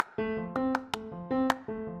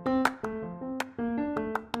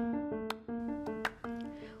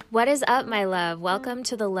What is up, my love? Welcome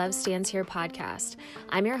to the Love Stands Here podcast.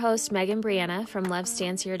 I'm your host, Megan Brianna from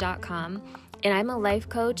lovestandshere.com, and I'm a life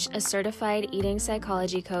coach, a certified eating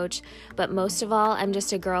psychology coach, but most of all, I'm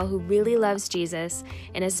just a girl who really loves Jesus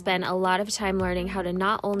and has spent a lot of time learning how to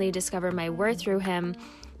not only discover my worth through him,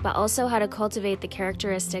 but also how to cultivate the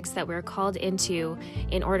characteristics that we're called into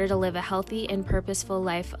in order to live a healthy and purposeful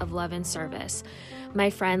life of love and service. My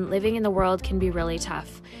friend, living in the world can be really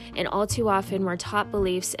tough, and all too often we're taught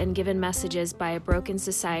beliefs and given messages by a broken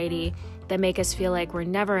society that make us feel like we're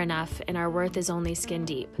never enough and our worth is only skin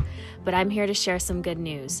deep. But I'm here to share some good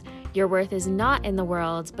news. Your worth is not in the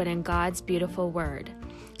world, but in God's beautiful word.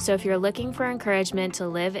 So if you're looking for encouragement to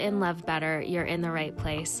live and love better, you're in the right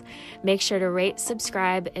place. Make sure to rate,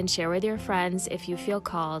 subscribe, and share with your friends if you feel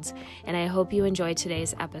called, and I hope you enjoy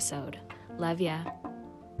today's episode. Love ya.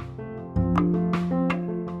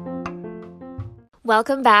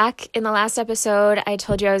 Welcome back. In the last episode, I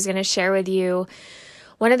told you I was going to share with you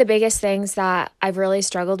one of the biggest things that I've really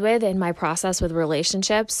struggled with in my process with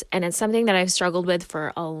relationships, and it's something that I've struggled with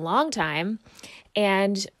for a long time,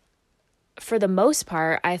 and for the most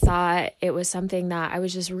part, I thought it was something that I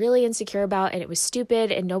was just really insecure about, and it was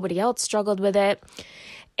stupid and nobody else struggled with it.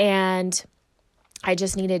 And I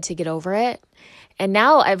just needed to get over it. And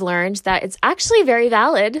now I've learned that it's actually very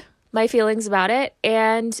valid, my feelings about it.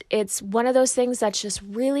 And it's one of those things that's just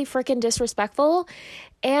really freaking disrespectful.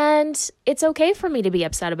 And it's okay for me to be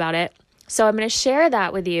upset about it. So I'm going to share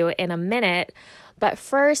that with you in a minute. But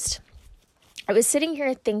first, I was sitting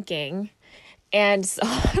here thinking, and so,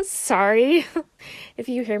 sorry if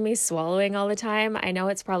you hear me swallowing all the time. I know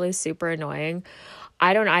it's probably super annoying.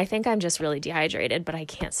 I don't know. I think I'm just really dehydrated, but I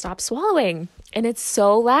can't stop swallowing. And it's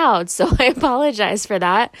so loud. So I apologize for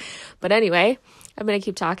that. But anyway, I'm going to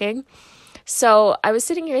keep talking. So I was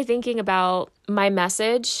sitting here thinking about my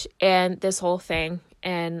message and this whole thing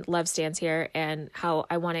and Love Stands Here and how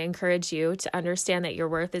I want to encourage you to understand that your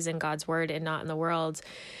worth is in God's word and not in the world.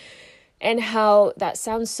 And how that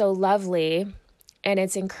sounds so lovely, and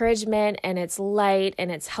it's encouragement and it's light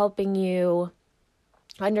and it's helping you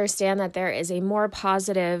understand that there is a more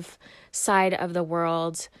positive side of the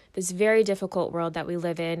world, this very difficult world that we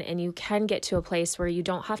live in, and you can get to a place where you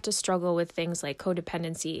don't have to struggle with things like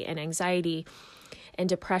codependency and anxiety and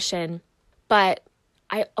depression. But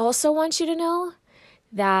I also want you to know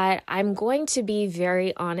that I'm going to be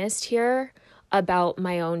very honest here about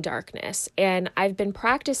my own darkness. And I've been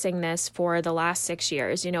practicing this for the last 6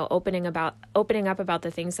 years, opening up about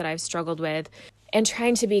the things that I've struggled with and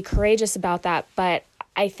trying to be courageous about that. But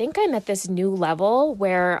I think I'm at this new level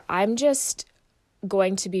where I'm just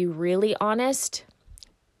going to be really honest,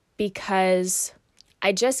 because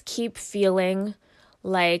I just keep feeling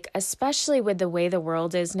like, especially with the way the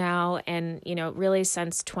world is now, and, really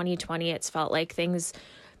since 2020, it's felt like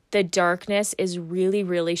the darkness is really,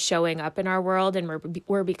 really showing up in our world, and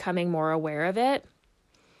we're becoming more aware of it.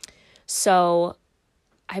 So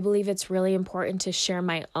I believe it's really important to share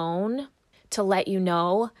my own, to let you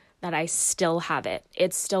know that I still have it.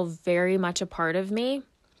 It's still very much a part of me.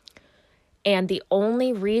 And the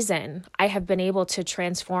only reason I have been able to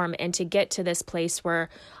transform and to get to this place where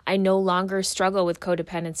I no longer struggle with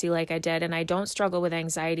codependency like I did, and I don't struggle with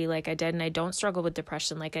anxiety like I did, and I don't struggle with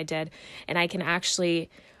depression like I did, and I can actually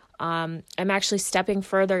I'm actually stepping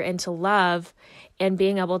further into love and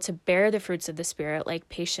being able to bear the fruits of the Spirit, like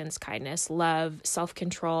patience, kindness, love,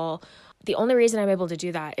 self-control. The only reason I'm able to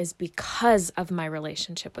do that is because of my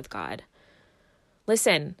relationship with God.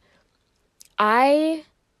 Listen, I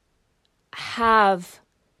have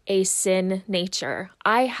a sin nature.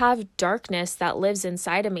 I have darkness that lives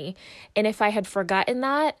inside of me. And if I had forgotten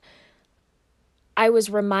that, I was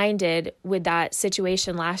reminded with that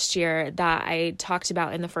situation last year that I talked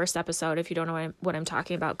about in the first episode. If you don't know what I'm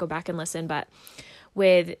talking about, go back and listen. But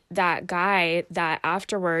with that guy, that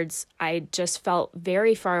afterwards, I just felt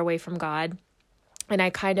very far away from God, and I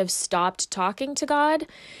kind of stopped talking to God,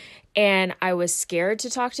 and I was scared to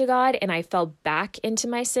talk to God, and I fell back into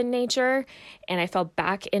my sin nature, and I fell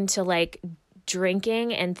back into like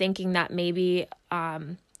drinking and thinking that maybe,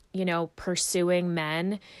 pursuing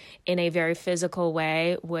men in a very physical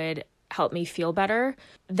way would help me feel better.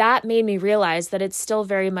 That made me realize that it's still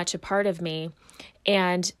very much a part of me.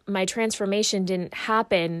 And my transformation didn't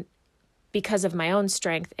happen because of my own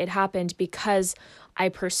strength. It happened because I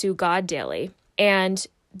pursue God daily. And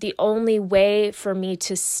the only way for me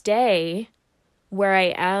to stay where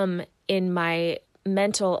I am in my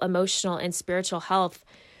mental, emotional, and spiritual health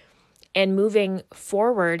and moving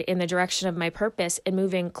forward in the direction of my purpose and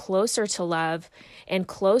moving closer to love and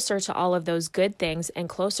closer to all of those good things and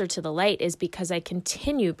closer to the light is because I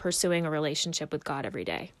continue pursuing a relationship with God every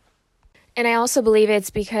day. And I also believe it's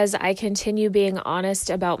because I continue being honest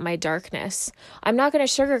about my darkness. I'm not going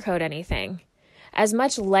to sugarcoat anything. As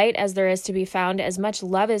much light as there is to be found, as much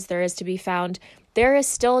love as there is to be found, there is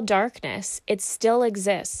still darkness. It still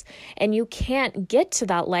exists. And you can't get to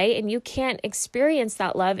that light and you can't experience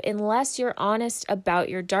that love unless you're honest about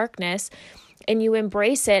your darkness and you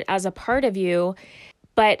embrace it as a part of you.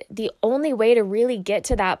 But the only way to really get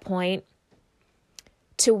to that point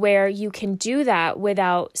to where you can do that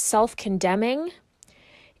without self-condemning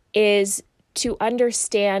is to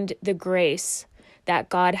understand the grace that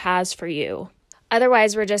God has for you.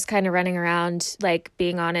 Otherwise, we're just kind of running around like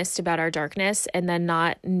being honest about our darkness and then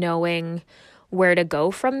not knowing where to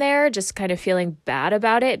go from there, just kind of feeling bad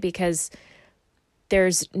about it because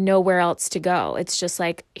there's nowhere else to go. It's just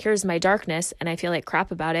like, here's my darkness and I feel like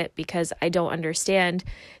crap about it because I don't understand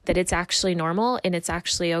that it's actually normal and it's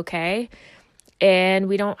actually okay. And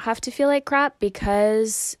we don't have to feel like crap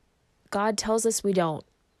because God tells us we don't.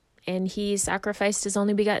 And he sacrificed his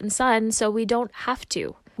only begotten son, so we don't have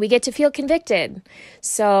to. We get to feel convicted.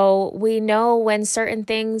 So we know when certain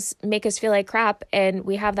things make us feel like crap, and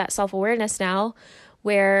we have that self-awareness now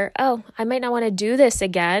where, oh, I might not want to do this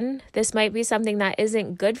again. This might be something that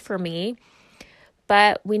isn't good for me,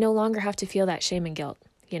 but we no longer have to feel that shame and guilt,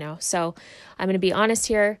 So I'm going to be honest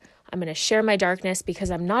here. I'm going to share my darkness because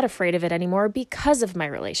I'm not afraid of it anymore because of my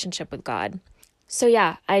relationship with God. So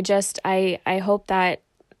yeah, I hope that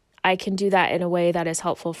I can do that in a way that is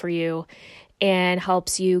helpful for you and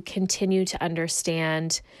helps you continue to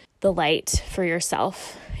understand the light for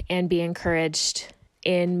yourself and be encouraged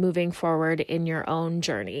in moving forward in your own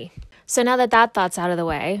journey. So now that thought's out of the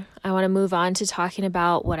way, I want to move on to talking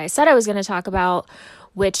about what I said I was going to talk about,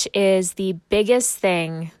 which is the biggest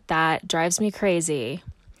thing that drives me crazy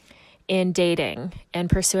in dating and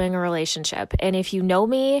pursuing a relationship. And if you know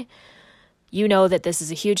me, you know that this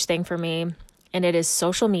is a huge thing for me, and it is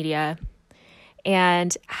social media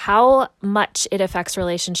and how much it affects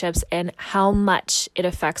relationships and how much it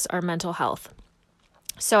affects our mental health.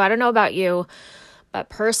 So I don't know about you, but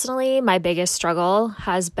personally, one of my biggest struggles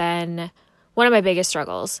has been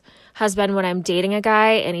when I'm dating a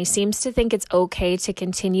guy and he seems to think it's okay to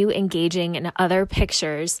continue engaging in other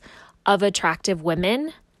pictures of attractive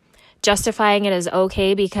women, justifying it as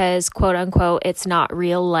okay because, quote unquote, it's not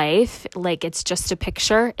real life, like it's just a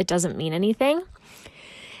picture, it doesn't mean anything.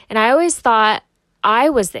 And I always thought I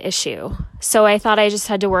was the issue. So I thought I just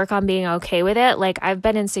had to work on being okay with it. Like I've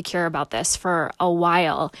been insecure about this for a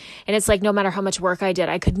while. And it's like no matter how much work I did,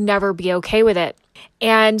 I could never be okay with it.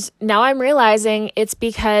 And now I'm realizing it's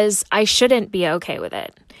because I shouldn't be okay with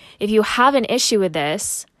it. If you have an issue with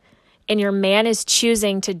this, and your man is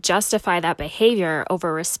choosing to justify that behavior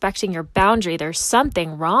over respecting your boundary, there's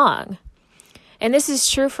something wrong. And this is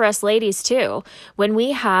true for us ladies too. When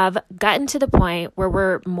we have gotten to the point where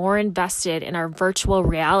we're more invested in our virtual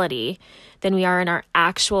reality than we are in our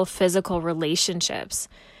actual physical relationships,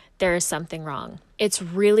 there is something wrong. It's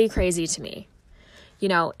really crazy to me.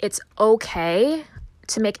 It's okay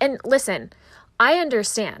to and listen, I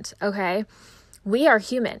understand, okay? We are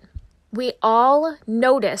human. We all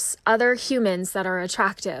notice other humans that are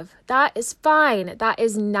attractive. That is fine. That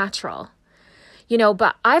is natural.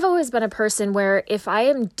 But I've always been a person where if I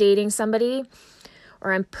am dating somebody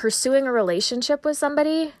or I'm pursuing a relationship with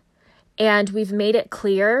somebody and we've made it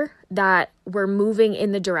clear that we're moving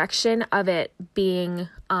in the direction of it being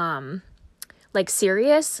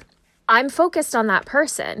serious, I'm focused on that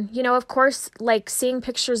person. Of course, like seeing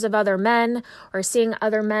pictures of other men or seeing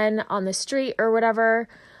other men on the street or whatever,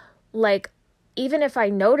 like, even if I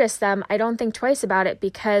notice them, I don't think twice about it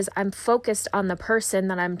because I'm focused on the person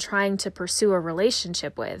that I'm trying to pursue a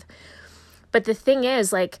relationship with. But the thing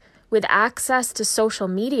is, like, with access to social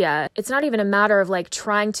media, it's not even a matter of like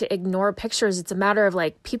trying to ignore pictures. It's a matter of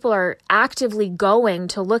like people are actively going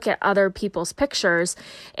to look at other people's pictures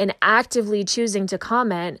and actively choosing to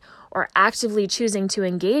comment or actively choosing to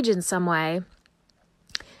engage in some way.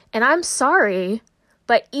 And I'm sorry,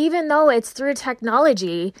 but even though it's through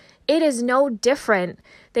technology, it is no different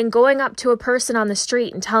than going up to a person on the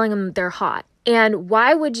street and telling them they're hot. And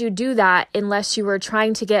why would you do that unless you were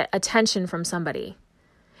trying to get attention from somebody?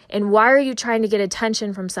 And why are you trying to get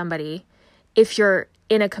attention from somebody if you're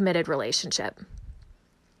in a committed relationship?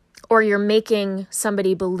 Or you're making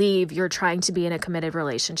somebody believe you're trying to be in a committed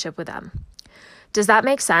relationship with them. Does that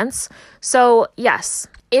make sense? So yes,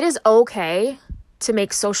 it is okay to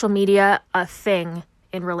make social media a thing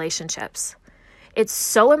in relationships. It's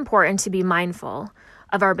so important to be mindful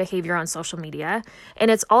of our behavior on social media,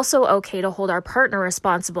 and it's also okay to hold our partner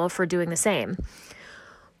responsible for doing the same.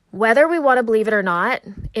 Whether we want to believe it or not,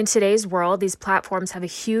 in today's world, these platforms have a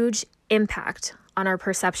huge impact on our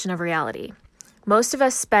perception of reality. Most of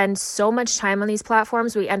us spend so much time on these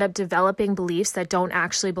platforms, we end up developing beliefs that don't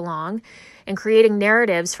actually belong and creating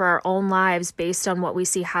narratives for our own lives based on what we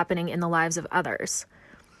see happening in the lives of others.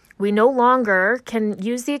 We no longer can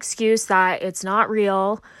use the excuse that it's not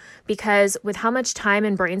real because with how much time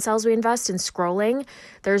and brain cells we invest in scrolling,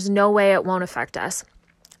 there's no way it won't affect us.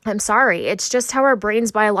 I'm sorry, it's just how our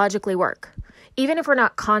brains biologically work. Even if we're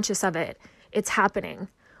not conscious of it, it's happening.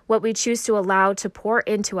 What we choose to allow to pour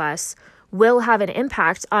into us will have an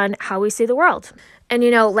impact on how we see the world. And,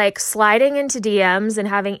 like sliding into DMs and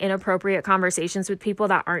having inappropriate conversations with people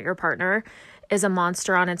that aren't your partner is a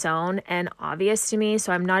monster on its own and obvious to me,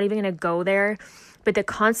 so I'm not even going to go there. But the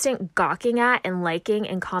constant gawking at and liking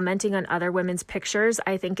and commenting on other women's pictures,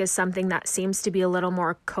 I think is something that seems to be a little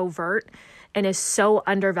more covert and is so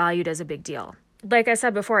undervalued as a big deal. Like I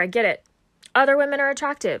said before, I get it. Other women are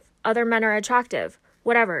attractive. Other men are attractive.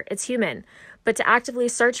 Whatever, it's human. But to actively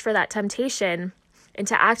search for that temptation and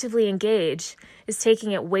to actively engage is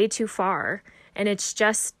taking it way too far. And it's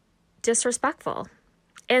just disrespectful.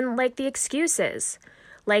 And like the excuses,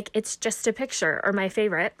 like it's just a picture, or my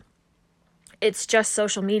favorite, it's just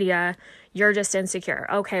social media, you're just insecure.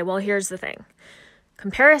 Okay, well, here's the thing.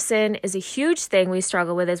 Comparison is a huge thing we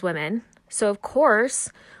struggle with as women. So of course,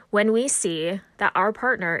 when we see that our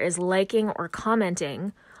partner is liking or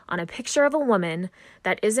commenting on a picture of a woman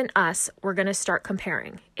that isn't us, we're going to start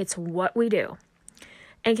comparing. It's what we do.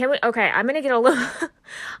 And I'm going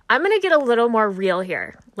to get a little more real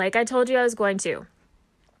here. Like I told you I was going to.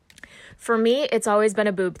 For me, it's always been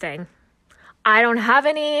a boob thing. I don't have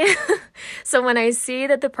any. So when I see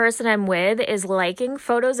that the person I'm with is liking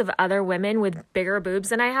photos of other women with bigger boobs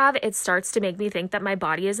than I have, it starts to make me think that my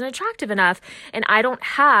body isn't attractive enough and I don't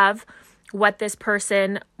have what this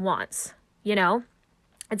person wants,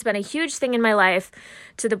 It's been a huge thing in my life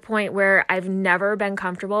to the point where I've never been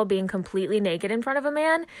comfortable being completely naked in front of a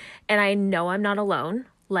man, and I know I'm not alone.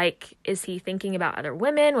 Like, is he thinking about other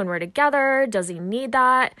women when we're together? Does he need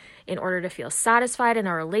that in order to feel satisfied in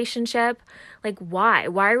our relationship? Like, why?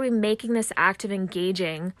 Why are we making this act of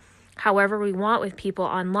engaging however we want with people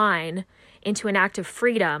online into an act of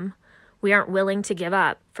freedom we aren't willing to give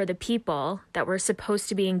up for the people that we're supposed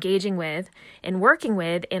to be engaging with and working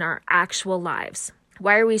with in our actual lives?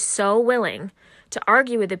 Why are we so willing to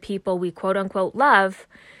argue with the people we quote unquote love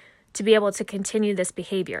to be able to continue this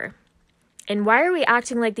behavior? And why are we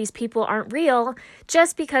acting like these people aren't real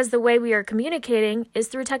just because the way we are communicating is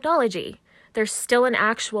through technology? There's still an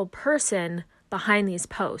actual person behind these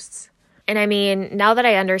posts. And I mean, now that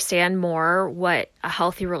I understand more what a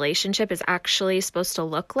healthy relationship is actually supposed to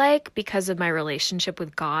look like because of my relationship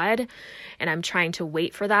with God, and I'm trying to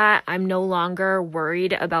wait for that, I'm no longer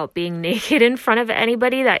worried about being naked in front of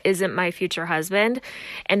anybody that isn't my future husband.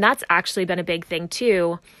 And that's actually been a big thing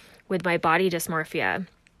too with my body dysmorphia.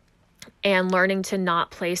 And learning to not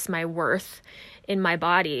place my worth in my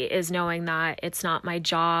body is knowing that it's not my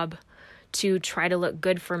job to try to look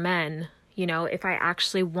good for men. If I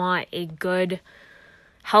actually want a good,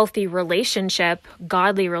 healthy relationship,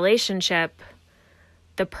 godly relationship,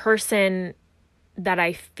 the person that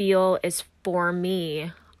I feel is for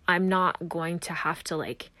me, I'm not going to have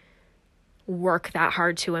to work that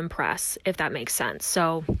hard to impress, if that makes sense.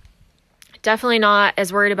 So definitely not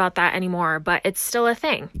as worried about that anymore, but it's still a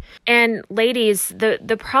thing. And ladies,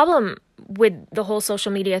 the problem with the whole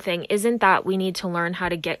social media thing isn't that we need to learn how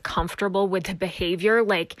to get comfortable with the behavior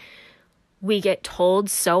like we get told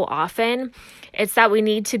so often. It's that we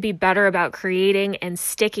need to be better about creating and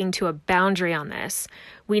sticking to a boundary on this.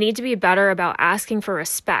 We need to be better about asking for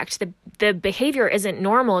respect. The behavior isn't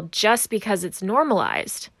normal just because it's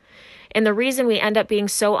normalized. And the reason we end up being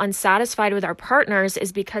so unsatisfied with our partners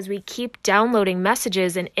is because we keep downloading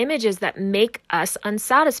messages and images that make us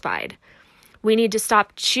unsatisfied. We need to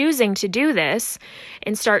stop choosing to do this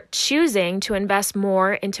and start choosing to invest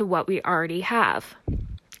more into what we already have.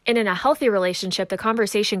 And in a healthy relationship, the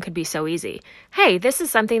conversation could be so easy. Hey, this is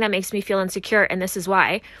something that makes me feel insecure, and this is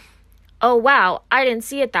why. Oh, wow, I didn't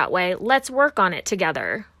see it that way. Let's work on it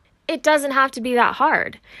together. It doesn't have to be that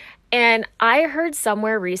hard. And I heard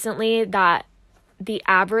somewhere recently that the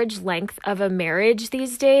average length of a marriage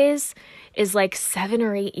these days is 7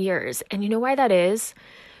 or 8 years. And you know why that is?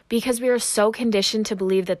 Because we are so conditioned to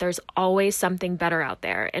believe that there's always something better out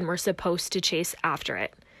there and we're supposed to chase after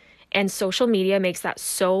it. And social media makes that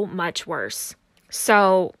so much worse.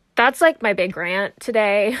 So that's my big rant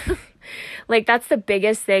today. That's the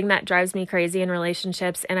biggest thing that drives me crazy in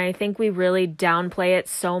relationships. And I think we really downplay it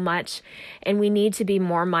so much and we need to be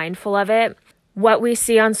more mindful of it. what we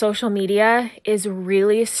see on social media is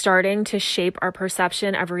really starting to shape our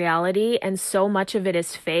perception of reality, and so much of it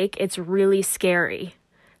is fake. It's really scary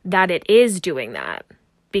that it is doing that,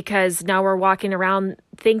 because now we're walking around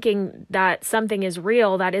thinking that something is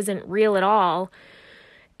real that isn't real at all,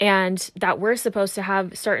 and that we're supposed to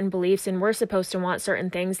have certain beliefs and we're supposed to want certain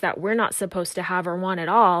things that we're not supposed to have or want at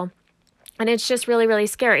all. And it's just really, really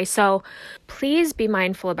scary. So please be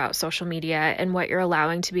mindful about social media and what you're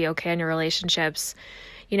allowing to be okay in your relationships.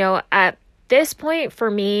 You know, at this point for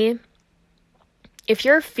me, if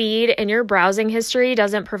your feed and your browsing history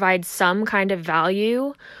doesn't provide some kind of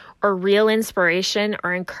value or real inspiration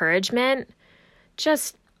or encouragement,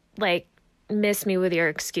 just like miss me with your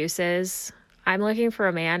excuses. I'm looking for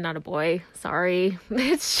a man, not a boy. Sorry.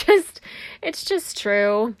 It's just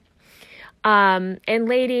true. And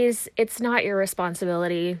ladies, it's not your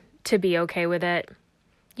responsibility to be okay with it.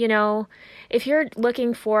 You know, if you're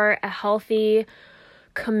looking for a healthy,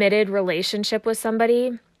 committed relationship with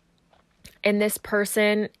somebody, and this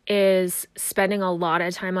person is spending a lot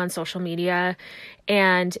of time on social media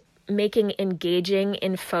and making engaging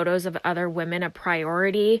in photos of other women a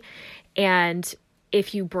priority, and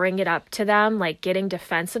if you bring it up to them, like getting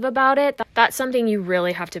defensive about it, that's something you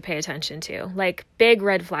really have to pay attention to. Like, big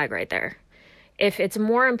red flag right there. If it's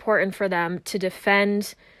more important for them to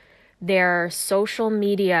defend their social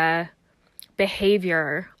media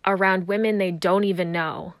behavior around women they don't even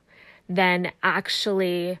know than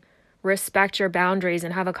actually respect your boundaries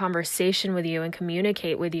and have a conversation with you and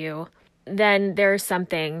communicate with you, then there's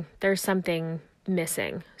something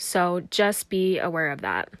missing. So just be aware of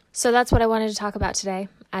that. So that's what I wanted to talk about today.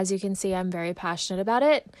 As you can see, I'm very passionate about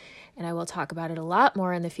it, and I will talk about it a lot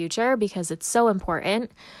more in the future because it's so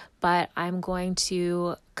important. But I'm going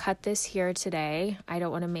to cut this here today. I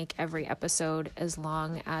don't want to make every episode as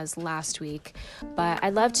long as last week, but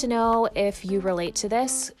I'd love to know if you relate to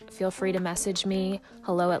this. Feel free to message me,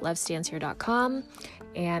 hello@lovestandshere.com,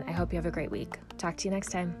 and I hope you have a great week. Talk to you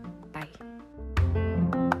next time. Bye.